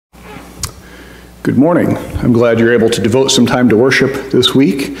Good morning. I'm glad you're able to devote some time to worship this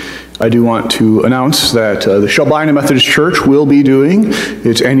week. I do want to announce that the Shelbina Methodist Church will be doing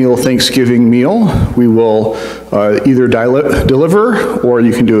its annual Thanksgiving meal. We will either deliver or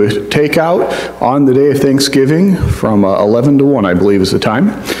you can do a takeout on the day of Thanksgiving from 11 to 1, I believe is the time.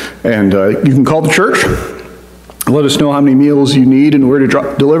 And you can call the church. Let us know how many meals you need and where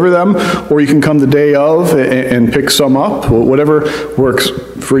to deliver them, or you can come the day of and pick some up, whatever works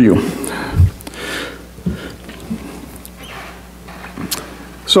for you.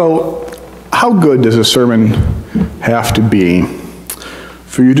 So, how good does a sermon have to be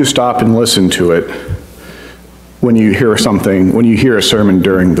for you to stop and listen to it when you hear a sermon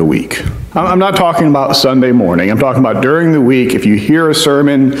during the week? I'm not talking about Sunday morning. I'm talking about during the week. If you hear a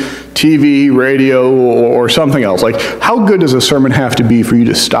sermon, TV, radio, or something else, like how good does a sermon have to be for you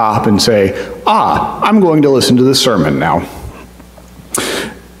to stop and say, I'm going to listen to this sermon now?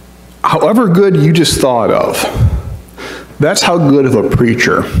 However good you just thought of, that's how good of a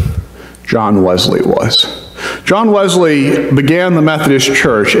preacher John Wesley was. John Wesley began the Methodist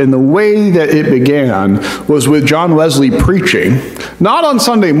Church, and the way that it began was with John Wesley preaching, not on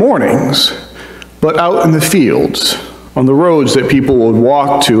Sunday mornings, but out in the fields, on the roads that people would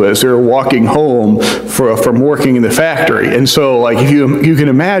walk to as they were walking home from working in the factory. And so, like, if you can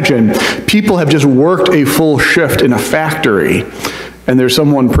imagine, people have just worked a full shift in a factory, and there's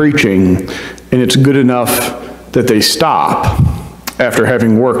someone preaching, and it's good enough that they stop after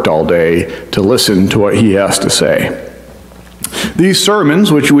having worked all day to listen to what he has to say. These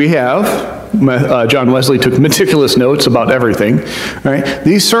sermons, which we have, John Wesley took meticulous notes about everything, right?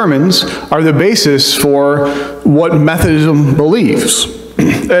 These sermons are the basis for what Methodism believes.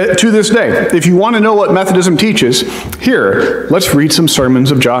 To this day, if you want to know what Methodism teaches, here, let's read some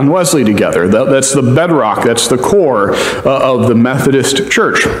sermons of John Wesley together. That's the bedrock, that's the core of the Methodist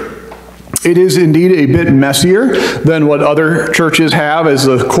Church. It is indeed a bit messier than what other churches have as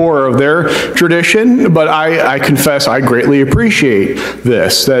the core of their tradition, but I confess I greatly appreciate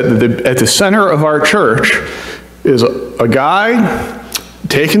this, that at the center of our church is a guy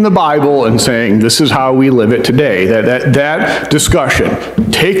taking the Bible and saying, this is how we live it today. That discussion,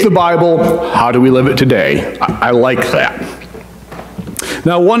 take the Bible, how do we live it today? I like that.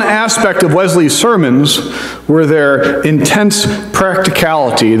 Now, one aspect of Wesley's sermons were their intense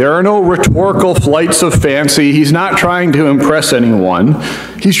practicality. There are no rhetorical flights of fancy. He's not trying to impress anyone.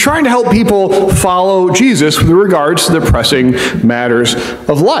 He's trying to help people follow Jesus with regards to the pressing matters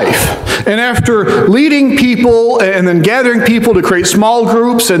of life. And after leading people and then gathering people to create small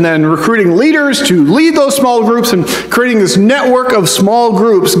groups and then recruiting leaders to lead those small groups and creating this network of small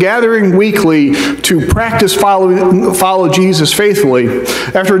groups gathering weekly to practice follow Jesus faithfully,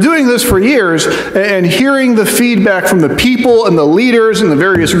 after doing this for years and hearing the feedback from the people and the leaders in the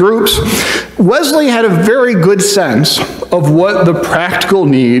various groups, Wesley had a very good sense of what the practical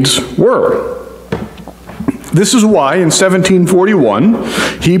needs were. This is why in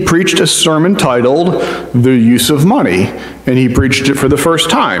 1741 he preached a sermon titled The Use of Money, and he preached it for the first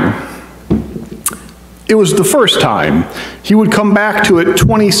time. It was the first time. He would come back to it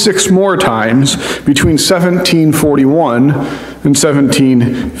 26 more times between 1741 and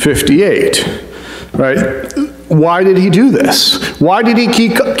 1758. Right? Why did he do this? Why did he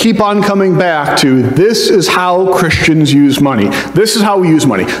keep on coming back to, this is how Christians use money. This is how we use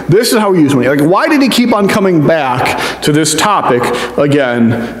money. This is how we use money. Like, why did he keep on coming back to this topic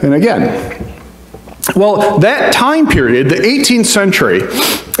again and again? Well, that time period, the 18th century,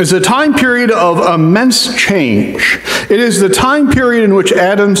 is a time period of immense change. It is the time period in which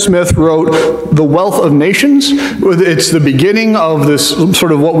Adam Smith wrote The Wealth of Nations. It's the beginning of this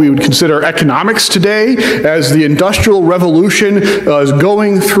sort of what we would consider economics today, as the Industrial Revolution is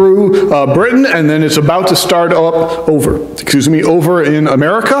going through Britain, and then it's about to start over in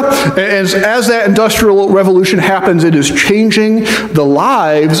America. And as that Industrial Revolution happens, it is changing the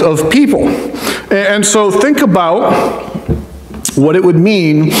lives of people. And so think about what it would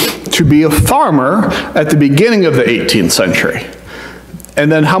mean to be a farmer at the beginning of the 18th century,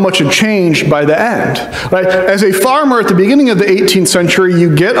 and then how much it changed by the end. Right? As a farmer at the beginning of the 18th century,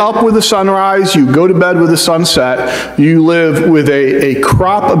 you get up with the sunrise, you go to bed with the sunset, you live with a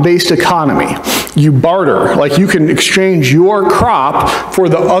crop-based economy. You barter, like you can exchange your crop for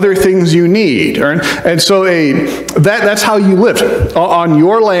the other things you need. Right? And so that's how you lived, on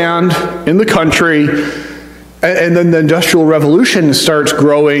your land, in the country. And then the Industrial Revolution starts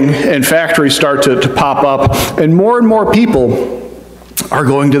growing and factories start to pop up, and more people are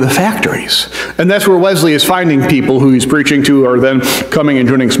going to the factories. And that's where Wesley is finding people who he's preaching to are then coming and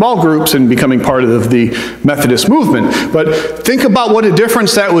joining small groups and becoming part of the Methodist movement. But think about what a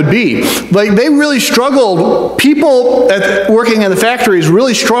difference that would be. Like, they really struggled, people working in the factories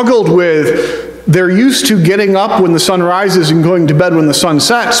really struggled with, they're used to getting up when the sun rises and going to bed when the sun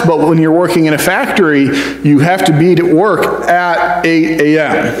sets, but when you're working in a factory, you have to be at work at 8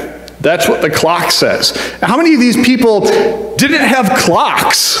 a.m. That's what the clock says. How many of these people didn't have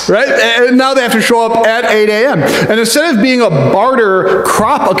clocks, right? And now they have to show up at 8 a.m. And instead of being a barter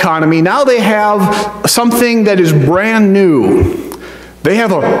crop economy, now they have something that is brand new. They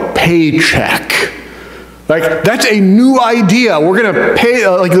have a paycheck. Like, that's a new idea. We're going to pay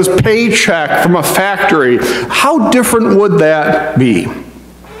like this paycheck from a factory. How different would that be?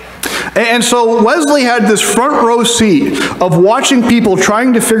 And so Wesley had this front row seat of watching people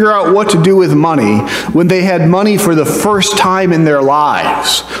trying to figure out what to do with money when they had money for the first time in their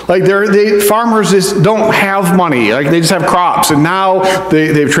lives. Like, farmers just don't have money. Like, they just have crops. And now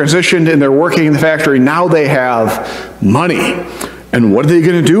they've transitioned and they're working in the factory. Now they have money. And what are they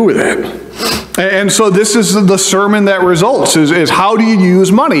going to do with it? And so this is the sermon that results, is how do you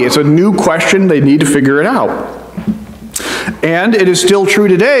use money? It's a new question. They need to figure it out. And it is still true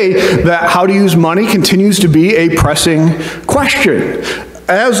today that how to use money continues to be a pressing question.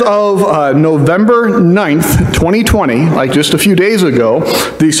 As of November 9th, 2020, like just a few days ago,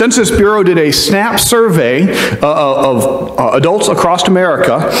 the Census Bureau did a SNAP survey of adults across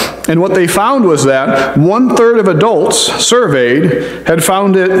America, and what they found was that 1/3 of adults surveyed had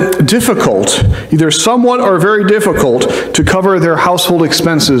found it difficult, either somewhat or very difficult, to cover their household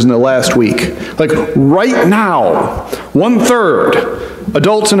expenses in the last week. Like, right now, 1/3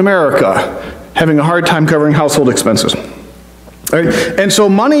 adults in America having a hard time covering household expenses. Right? And so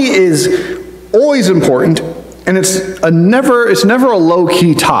money is always important, and it's never a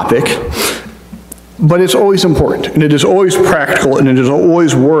low-key topic, but it's always important, and it is always practical, and it is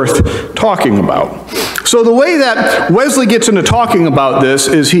always worth talking about. So the way that Wesley gets into talking about this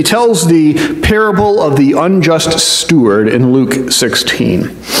is he tells the parable of the unjust steward in Luke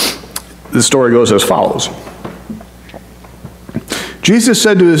 16. The story goes as follows. Jesus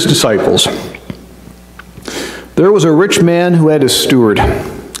said to his disciples, "There was a rich man who had a steward,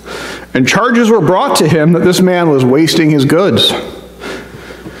 and charges were brought to him that this man was wasting his goods.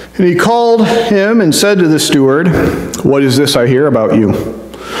 And he called him and said to the steward, 'What is this I hear about you?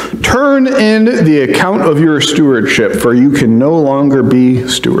 Turn in the account of your stewardship, for you can no longer be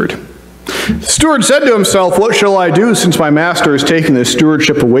steward.' The steward said to himself, 'What shall I do, since my master has taken this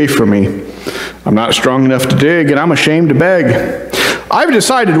stewardship away from me? I'm not strong enough to dig, and I'm ashamed to beg. I've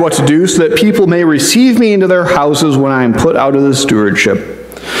decided what to do so that people may receive me into their houses when I am put out of the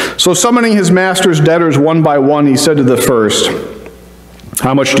stewardship.' So summoning his master's debtors one by one, he said to the first,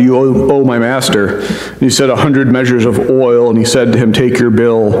 'How much do you owe my master?' And he said, 100 measures of oil. And he said to him, 'Take your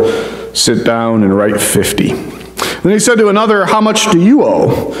bill, sit down and write 50. Then he said to another, 'How much do you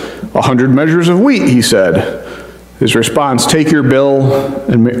owe?' 100 measures of wheat, he said. His response, 'Take your bill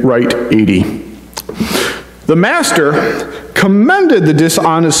and write 80. The master commended the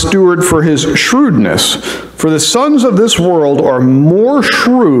dishonest steward for his shrewdness, for the sons of this world are more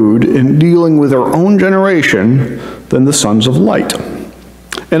shrewd in dealing with their own generation than the sons of light.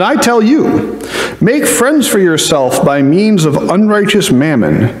 And I tell you, make friends for yourself by means of unrighteous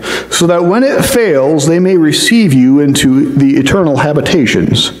mammon, so that when it fails, they may receive you into the eternal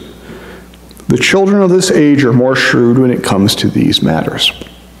habitations. The children of this age are more shrewd when it comes to these matters.'"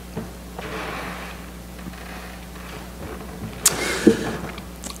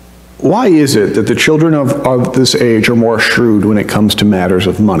 Why is it that the children of this age are more shrewd when it comes to matters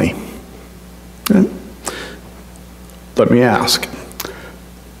of money? Let me ask.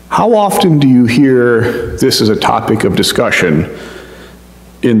 How often do you hear this as a topic of discussion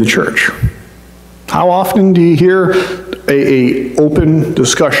in the church? How often do you hear an open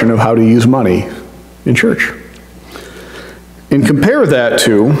discussion of how to use money in church? And compare that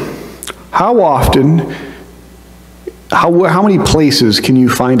to how many places can you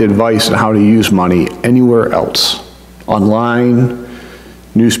find advice on how to use money anywhere else? Online,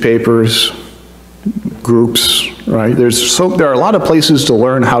 newspapers, groups, right? There are a lot of places to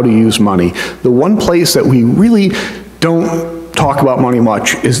learn how to use money. The one place that we really don't talk about money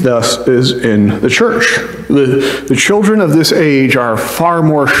much is in the church. The children of this age are far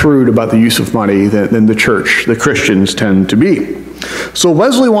more shrewd about the use of money than the church, the Christians, tend to be. So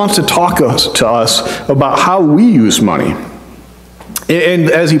Wesley wants to talk to us about how we use money. And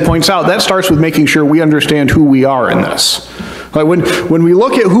as he points out, that starts with making sure we understand who we are in this. Like when we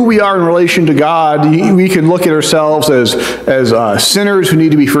look at who we are in relation to God, we can look at ourselves as sinners who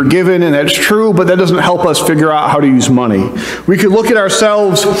need to be forgiven, and that's true, but that doesn't help us figure out how to use money. We could look at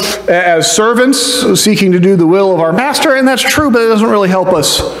ourselves as servants seeking to do the will of our master, and that's true, but it doesn't really help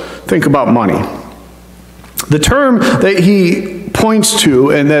us think about money. The term that he points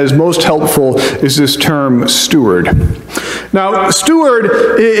to, and that is most helpful, is this term steward. Now,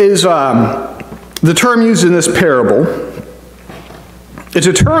 steward is the term used in this parable. It's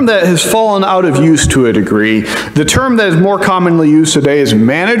a term that has fallen out of use to a degree. The term that is more commonly used today is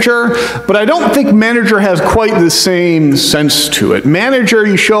manager, but I don't think manager has quite the same sense to it. Manager,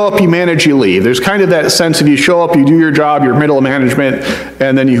 you show up, you manage, you leave. There's kind of that sense of you show up, you do your job, you're middle management,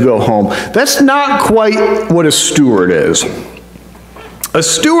 and then you go home. That's not quite what a steward is. A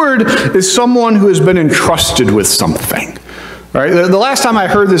steward is someone who has been entrusted with something. Right? The last time I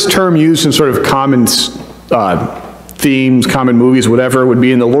heard this term used in sort of common themes, common movies, whatever, would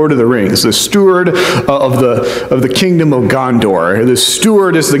be in The Lord of the Rings. The steward of the kingdom of Gondor. The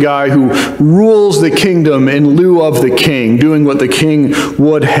steward is the guy who rules the kingdom in lieu of the king, doing what the king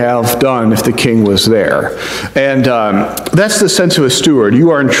would have done if the king was there. And that's the sense of a steward.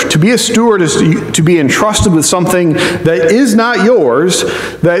 To be a steward is to be entrusted with something that is not yours,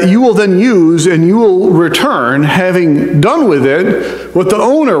 that you will then use and you will return, having done with it what the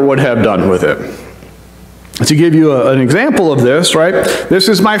owner would have done with it. To give you an example of this, right? This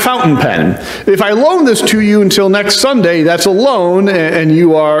is my fountain pen. If I loan this to you until next Sunday, that's a loan, and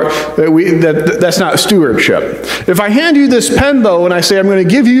that's not stewardship. If I hand you this pen, though, and I say, I'm going to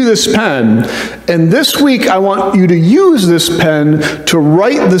give you this pen, and this week I want you to use this pen to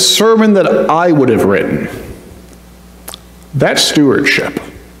write the sermon that I would have written, that's stewardship.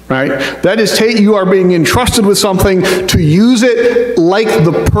 Right? That is, you are being entrusted with something to use it like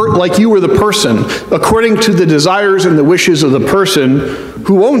you were the person, according to the desires and the wishes of the person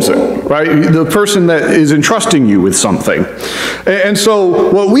who owns it, right? The person that is entrusting you with something. And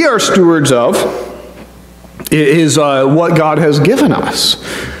so what we are stewards of is what God has given us.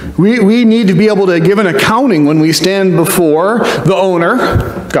 We need to be able to give an accounting when we stand before the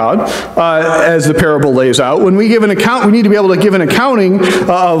owner, God, as the parable lays out. When we give an account, we need to be able to give an accounting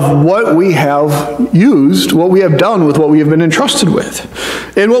of what we have used, what we have done with what we have been entrusted with.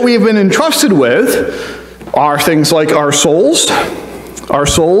 And what we have been entrusted with are things like our souls,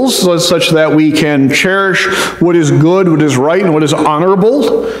 such that we can cherish what is good, what is right, and what is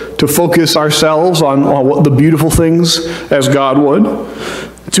honorable, to focus ourselves on what the beautiful things as God would.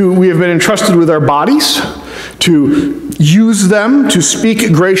 We have been entrusted with our bodies, to use them to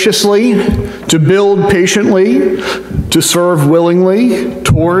speak graciously, to build patiently, to serve willingly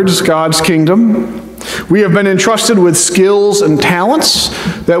towards God's kingdom. We have been entrusted with skills and talents,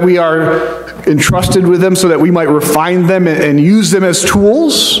 that we are entrusted with them so that we might refine them and use them as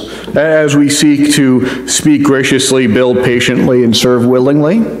tools as we seek to speak graciously, build patiently, and serve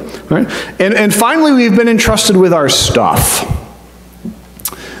willingly. Right? And finally, we've been entrusted with our stuff.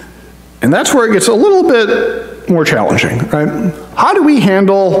 And that's where it gets a little bit more challenging, right? How do we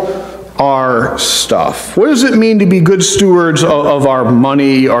handle our stuff? What does it mean to be good stewards of our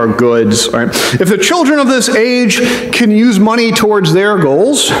money, our goods, right? If the children of this age can use money towards their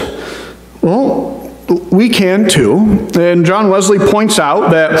goals, well, we can too. And John Wesley points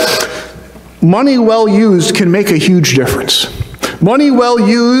out that money well used can make a huge difference. Money well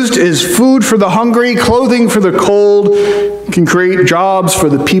used is food for the hungry, clothing for the cold, can create jobs for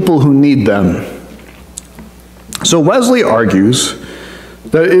the people who need them. So Wesley argues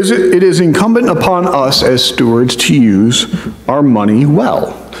that it is incumbent upon us as stewards to use our money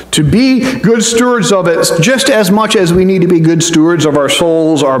well, to be good stewards of it just as much as we need to be good stewards of our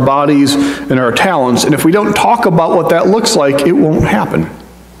souls, our bodies, and our talents. And if we don't talk about what that looks like, it won't happen.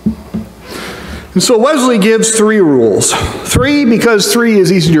 And so Wesley gives 3 rules. 3 because 3 is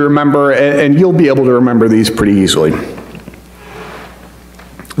easy to remember, and you'll be able to remember these pretty easily.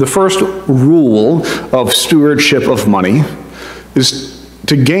 The first rule of stewardship of money is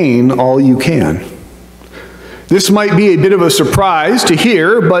to gain all you can. This might be a bit of a surprise to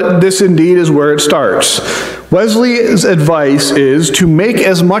hear, but this indeed is where it starts. Wesley's advice is to make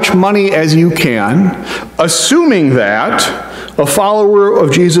as much money as you can, assuming that a follower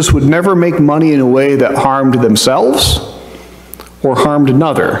of Jesus would never make money in a way that harmed themselves or harmed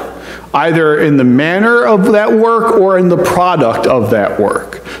another, either in the manner of that work or in the product of that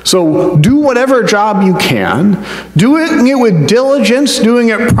work. So do whatever job you can, doing it with diligence, doing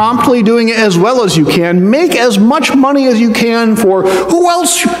it promptly, doing it as well as you can. Make as much money as you can for who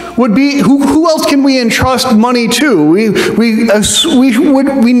else can we entrust money to? We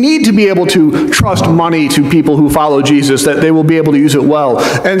need to be able to trust money to people who follow Jesus, that they will be able to use it well.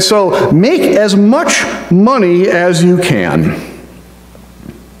 And so make as much money as you can.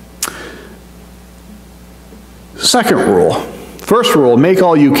 Second rule. First rule, make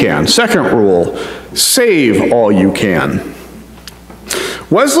all you can. Second rule, save all you can.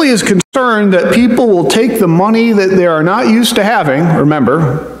 Wesley is concerned that people will take the money that they are not used to having.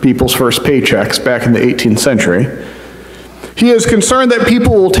 Remember, people's first paychecks back in the 18th century. He is concerned that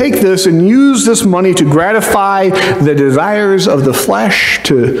people will take this and use this money to gratify the desires of the flesh,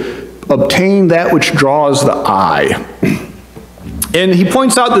 to obtain that which draws the eye. And he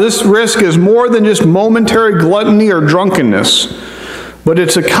points out that this risk is more than just momentary gluttony or drunkenness, but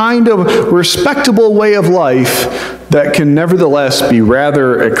it's a kind of respectable way of life that can nevertheless be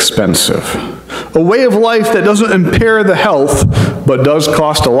rather expensive. A way of life that doesn't impair the health, but does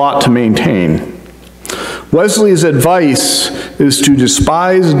cost a lot to maintain. Wesley's advice is to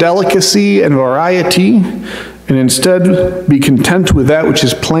despise delicacy and variety, and instead be content with that which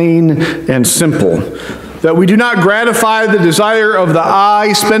is plain and simple. That we do not gratify the desire of the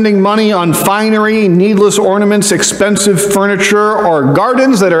eye, spending money on finery, needless ornaments, expensive furniture, or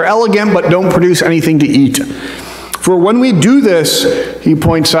gardens that are elegant but don't produce anything to eat. For when we do this, he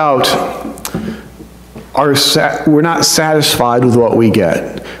points out, we're not satisfied with what we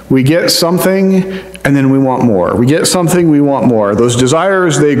get. We get something, and then we want more. We get something, we want more. Those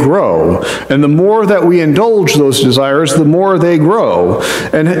desires, they grow. And the more that we indulge those desires, the more they grow.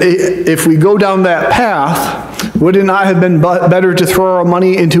 And if we go down that path, would it not have been better to throw our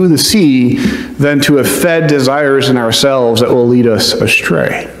money into the sea than to have fed desires in ourselves that will lead us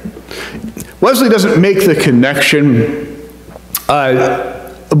astray? Wesley doesn't make the connection,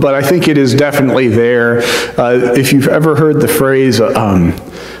 but I think it is definitely there. If you've ever heard the phrase,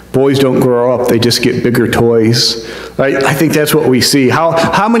 boys don't grow up, they just get bigger toys. Right? I think that's what we see.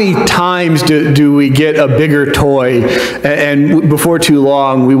 How many times do we get a bigger toy, and before too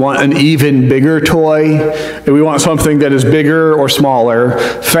long we want an even bigger toy, and we want something that is bigger or smaller,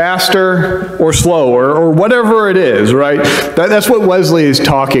 faster or slower, or whatever it is, right? That's what Wesley is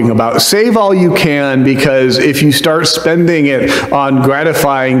talking about. Save all you can, because if you start spending it on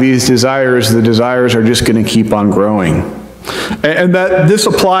gratifying these desires, the desires are just going to keep on growing. And that this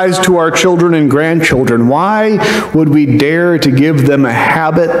applies to our children and grandchildren. Why would we dare to give them a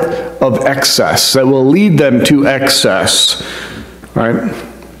habit of excess that will lead them to excess? All right?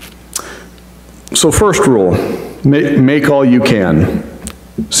 So first rule, make all you can.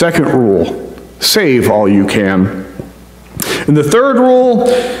 Second rule, save all you can. And the third rule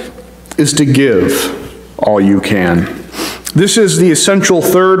is to give all you can. This is the essential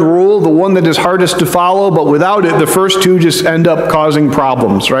third rule, the one that is hardest to follow, but without it, the first two just end up causing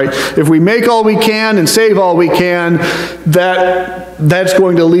problems, right? If we make all we can and save all we can, that's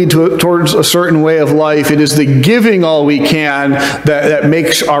going to lead towards a certain way of life. It is the giving all we can that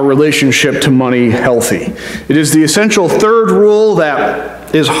makes our relationship to money healthy. It is the essential third rule that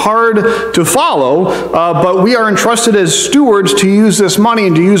is hard to follow, but we are entrusted as stewards to use this money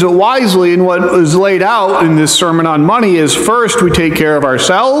and to use it wisely. And what is laid out in this sermon on money is, first we take care of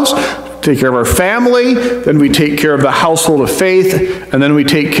ourselves, take care of our family, then we take care of the household of faith, and then we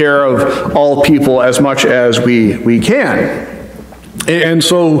take care of all people as much as we can. And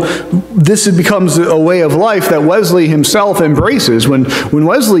so this becomes a way of life that Wesley himself embraces. When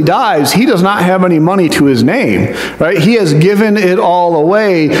Wesley dies, he does not have any money to his name, right? He has given it all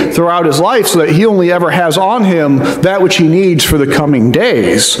away throughout his life so that he only ever has on him that which he needs for the coming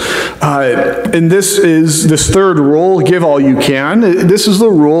days. And this third rule, give all you can, this is the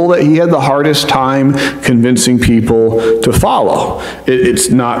rule that he had the hardest time convincing people to follow.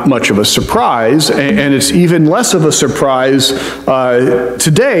 It's not much of a surprise, and it's even less of a surprise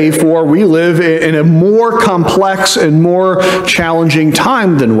today, for we live in a more complex and more challenging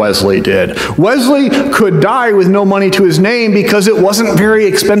time than Wesley did. Wesley could die with no money to his name because it wasn't very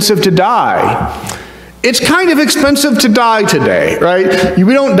expensive to die. It's kind of expensive to die today, right?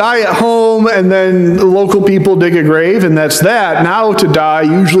 We don't die at home and then the local people dig a grave and that's that. Now to die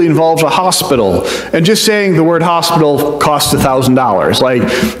usually involves a hospital. And just saying the word hospital costs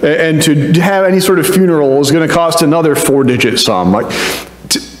 $1,000. And to have any sort of funeral is going to cost another 4-digit sum.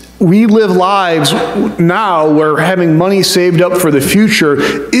 we live lives now where having money saved up for the future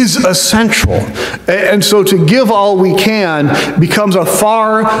is essential. And so to give all we can becomes a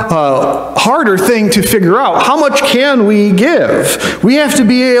far harder thing to figure out. How much can we give? We have to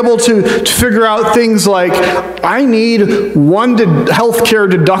be able to figure out things like, I need one health care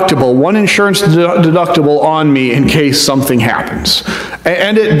deductible, one insurance deductible on me in case something happens.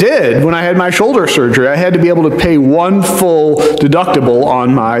 And it did. When I had my shoulder surgery, I had to be able to pay one full deductible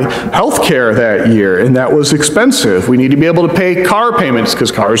on my health care that year, and that was expensive. We need to be able to pay car payments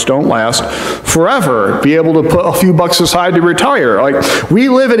because cars don't last forever. Be able to put a few bucks aside to retire. Like, we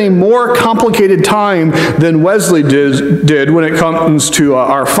live in a more complicated time than Wesley did when it comes to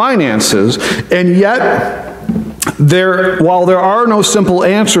our finances, and yet while there are no simple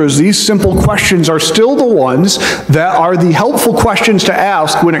answers, these simple questions are still the ones that are the helpful questions to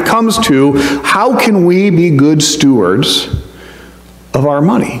ask when it comes to how can we be good stewards of our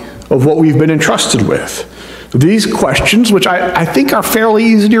money, of what we've been entrusted with. These questions, which I think are fairly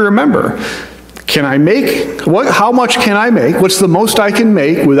easy to remember. Can I make, how much can I make? What's the most I can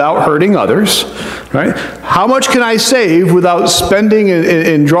make without hurting others? Right? How much can I save without spending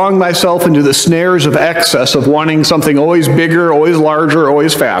and drawing myself into the snares of excess, of wanting something always bigger, always larger,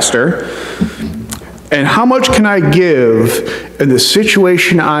 always faster? And how much can I give in the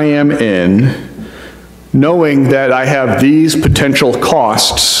situation I am in, knowing that I have these potential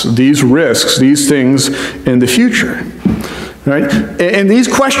costs, these risks, these things in the future? Right? And these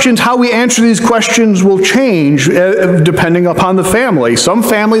questions, how we answer these questions will change depending upon the family. Some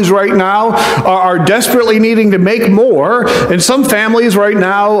families right now are desperately needing to make more, and some families right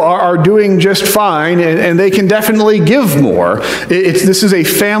now are doing just fine, and they can definitely give more. This is a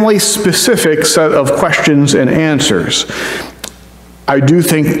family-specific set of questions and answers. I do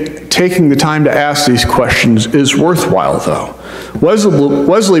think taking the time to ask these questions is worthwhile, though.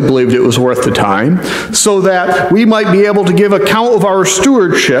 Wesley believed it was worth the time so that we might be able to give account of our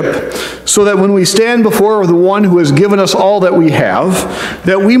stewardship, so that when we stand before the one who has given us all that we have,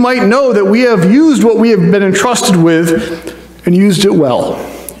 that we might know that we have used what we have been entrusted with and used it well,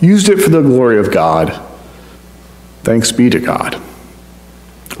 used it for the glory of God. Thanks be to God.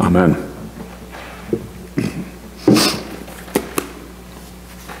 Amen.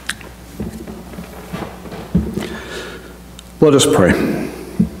 Let us pray.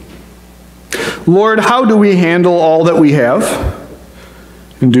 Lord, how do we handle all that we have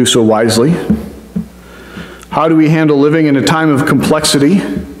and do so wisely? How do we handle living in a time of complexity,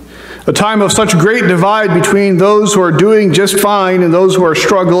 a time of such great divide between those who are doing just fine and those who are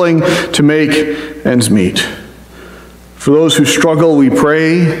struggling to make ends meet? For those who struggle, we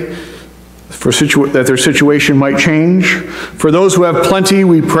pray that their situation might change. For those who have plenty,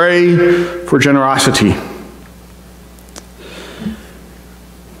 we pray for generosity.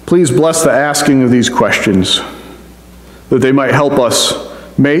 Please bless the asking of these questions, that they might help us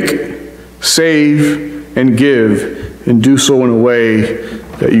make, save, and give, and do so in a way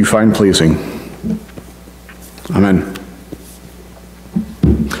that you find pleasing. Amen.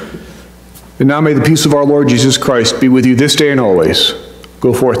 And now may the peace of our Lord Jesus Christ be with you this day and always.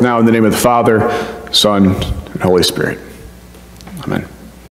 Go forth now in the name of the Father, Son, and Holy Spirit.